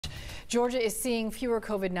Georgia is seeing fewer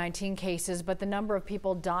COVID-19 cases, but the number of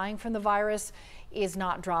people dying from the virus is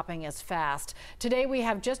not dropping as fast. Today we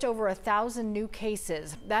have just over 1,000 new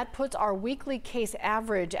cases. That puts our weekly case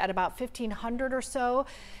average at about 1,500 or so.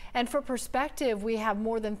 And for perspective, we have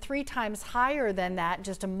more than 3 times higher than that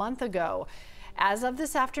just a month ago. As of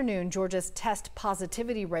this afternoon, Georgia's test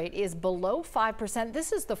positivity rate is below 5%.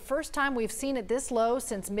 This is the first time we've seen it this low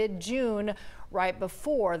since mid-June, right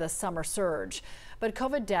before the summer surge. But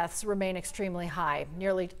COVID deaths remain extremely high.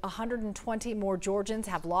 Nearly 120 more Georgians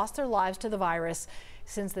have lost their lives to the virus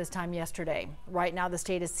since this time yesterday. Right now, the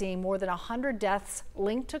state is seeing more than 100 deaths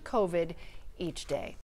linked to COVID each day.